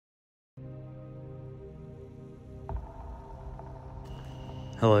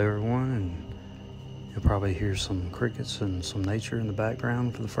Hello everyone, and you'll probably hear some crickets and some nature in the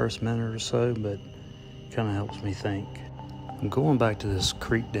background for the first minute or so, but it kind of helps me think. I'm going back to this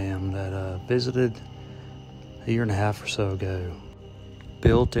creek dam that I visited a year and a half or so ago.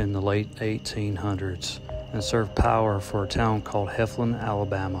 Built in the late 1800s and served power for a town called Heflin,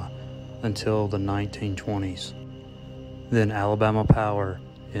 Alabama until the 1920s. Then Alabama Power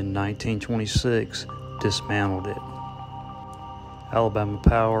in 1926 dismantled it. Alabama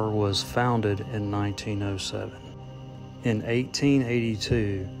Power was founded in 1907. In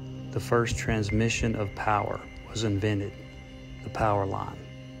 1882, the first transmission of power was invented, the power line.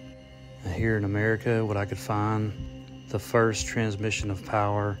 And here in America, what I could find, the first transmission of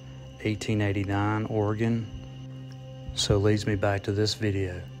power, 1889, Oregon. So leads me back to this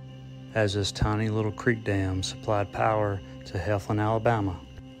video, as this tiny little creek dam supplied power to Heflin, Alabama.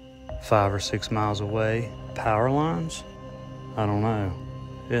 5 or 6 miles away, power lines? I don't know.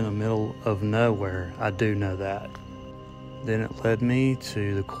 In the middle of nowhere, I do know that. Then it led me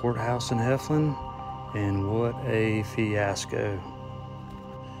to the courthouse in Heflin, and what a fiasco.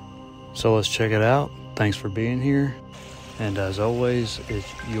 So let's check it out. Thanks for being here. And as always,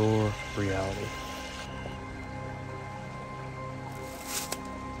 it's your reality.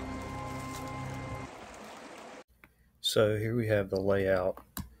 So here we have the layout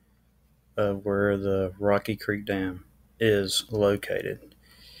of where the Rocky Creek Dam is located.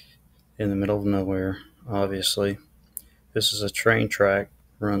 In the middle of nowhere, obviously. This is a train track,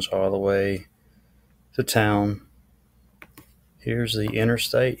 runs all the way to town. Here's the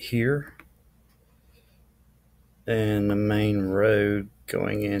interstate here, and the main road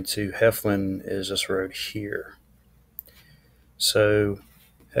going into Heflin is this road here. So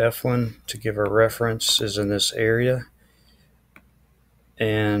Heflin, to give a reference, is in this area,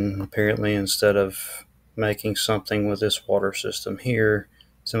 and apparently instead of making something with this water system here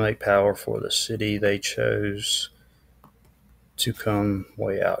to make power for the city, they chose to come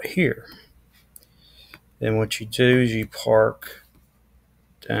way out here. And what you do is you park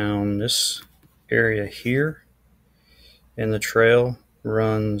down this area here, and the trail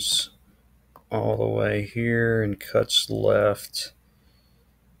runs all the way here and cuts left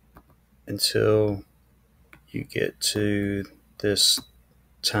until you get to this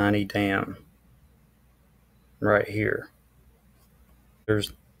tiny dam right here.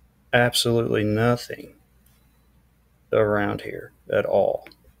 There's absolutely nothing around here at all.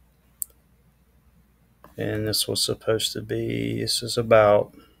 And this was supposed to be, this is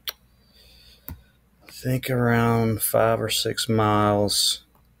about, I think, around 5 or 6 miles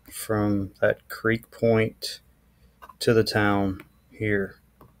from that creek point to the town here.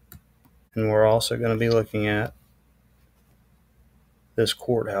 And we're also going to be looking at this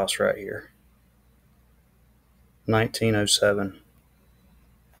courthouse right here, 1907.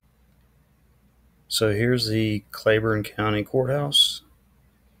 So here's the Claiborne County Courthouse,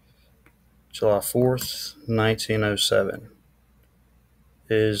 July 4th, 1907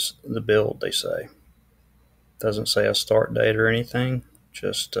 is the build, they say. Doesn't say a start date or anything,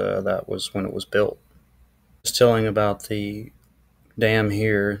 just that was when it was built. It's telling about the dam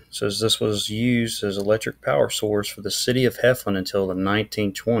here. It says this was used as electric power source for the city of Heflin until the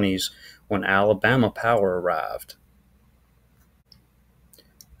 1920s when Alabama Power arrived.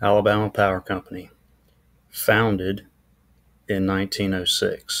 Alabama Power Company, founded in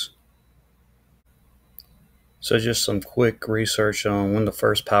 1906. So just some quick research on when the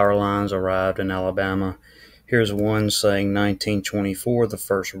first power lines arrived in Alabama. Here's one saying 1924, the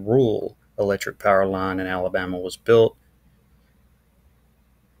first rural electric power line in Alabama was built.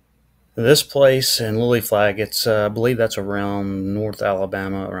 This place in Lily Flag, it's I believe that's around North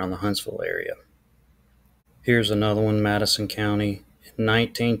Alabama, around the Huntsville area. Here's another one, Madison County. In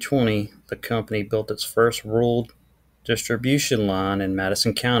 1920, the company built its first rural distribution line in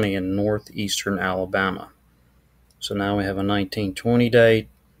Madison County in northeastern Alabama. So now we have a 1920 date.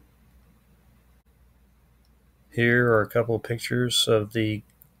 Here are a couple of pictures of the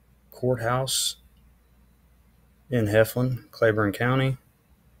courthouse in Heflin, Claiborne County.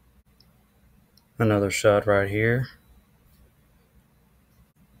 Another shot right here.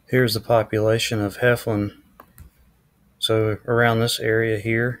 Here's the population of Heflin. So around this area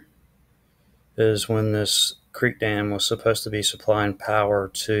here is when this creek dam was supposed to be supplying power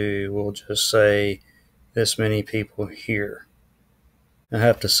to, we'll just say, this many people here. I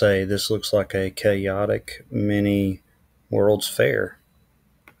have to say, this looks like a chaotic mini World's Fair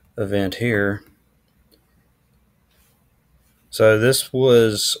event here. So this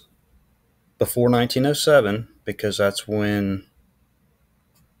was before 1907, because that's when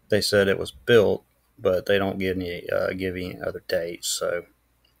they said it was built, but they don't give any other dates. So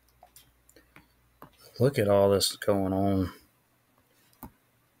Look at all this going on.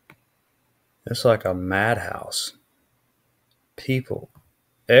 It's like a madhouse. People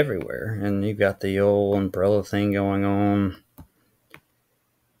everywhere. And you got the old umbrella thing going on.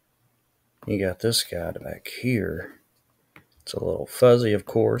 You got this guy back here. It's a little fuzzy, of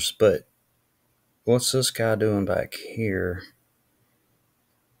course, but what's this guy doing back here?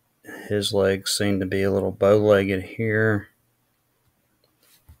 His legs seem to be a little bow-legged here.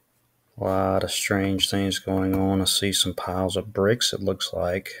 A lot of strange things going on. I see some piles of bricks, it looks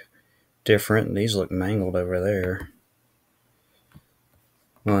like. Different. These look mangled over there.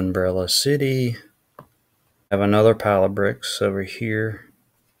 Umbrella City. Have another pile of bricks over here.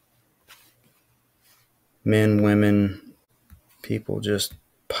 Men, women, people just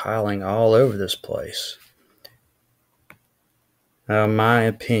piling all over this place. Now, in my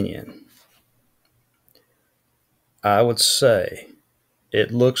opinion, I would say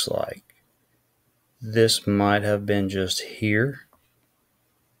it looks like this might have been just here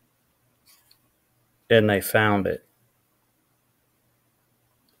and they found it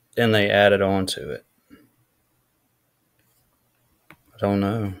and they added on to it. I don't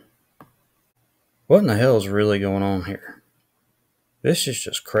know. What in the hell is really going on here? This is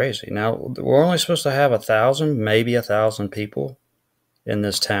just crazy. Now, we're only supposed to have 1,000, maybe 1,000 people in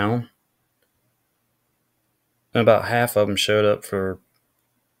this town. And about half of them showed up for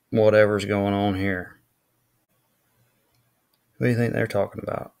whatever's going on here. What do you think they're talking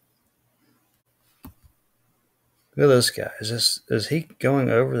about? Look at this guy. Is he going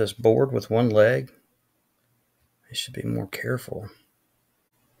over this board with one leg? He should be more careful.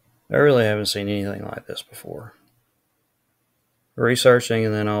 I really haven't seen anything like this before. Researching,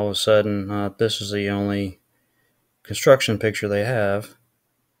 and then all of a sudden, this is the only construction picture they have,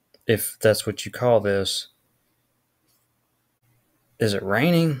 if that's what you call this. Is it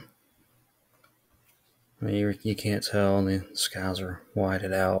raining? I mean, you can't tell, the skies are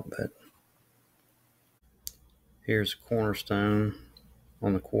whited out, but here's a cornerstone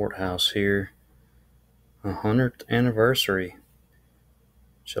on the courthouse here. 100th anniversary,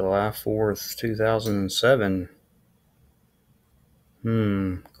 July 4th, 2007.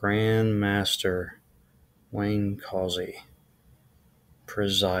 Grand Master Wayne Causey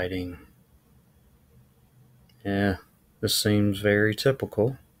presiding. Yeah, this seems very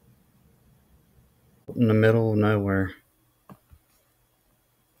typical. In the middle of nowhere.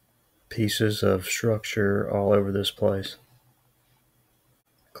 Pieces of structure all over this place.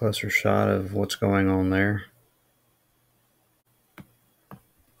 Closer shot of what's going on there.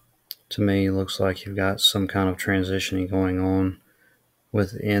 To me, it looks like you've got some kind of transitioning going on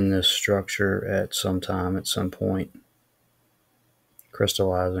within this structure at some time, at some point.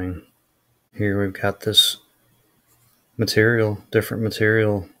 Crystallizing. Here we've got this material, different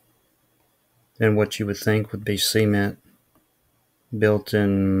material than what you would think would be cement, built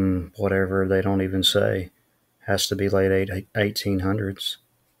in whatever, they don't even say. Has to be late 1800s.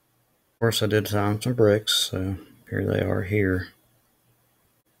 Of course, I did find some bricks, so here they are here.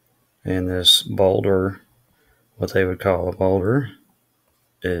 And this boulder, what they would call a boulder,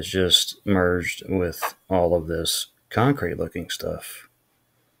 is just merged with all of this concrete looking stuff.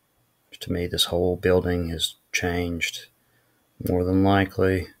 To me, this whole building has changed. More than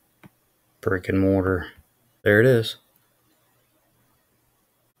likely, brick and mortar. There it is.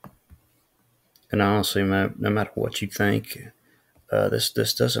 And honestly, no matter what you think,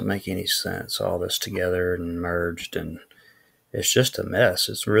 this doesn't make any sense. All this together and merged, and it's just a mess.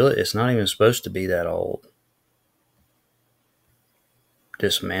 It's not even supposed to be that old.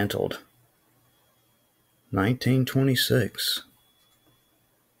 Dismantled. 1926.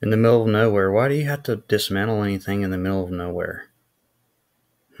 In the middle of nowhere. Why do you have to dismantle anything in the middle of nowhere?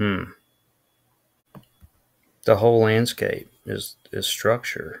 The whole landscape is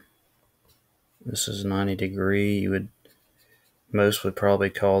structure. This is 90 degree. Most would probably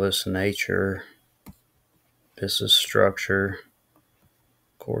call this nature. This is structure.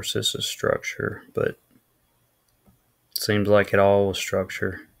 Of course, this is structure, but it seems like it all was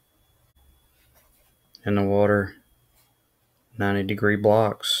structure. In the water, 90 degree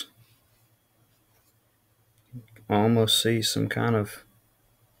blocks. Almost see some kind of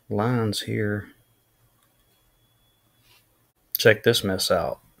lines here. Check this mess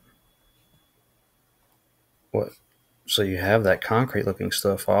out. What? So you have that concrete looking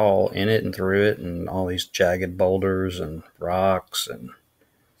stuff all in it and through it, and all these jagged boulders and rocks, and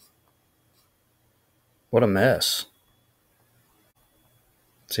what a mess.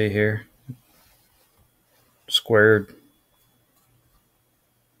 See here? Squared.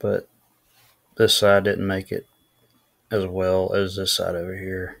 But this side didn't make it as well as this side over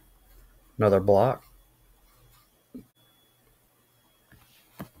here. Another block.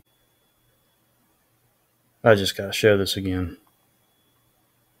 I just gotta show this again.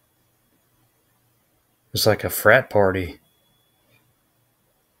 It's like a frat party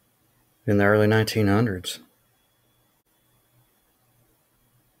in the early 1900s.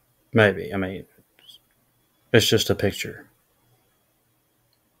 Maybe. I mean, it's just a picture.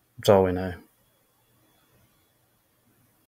 That's all we know.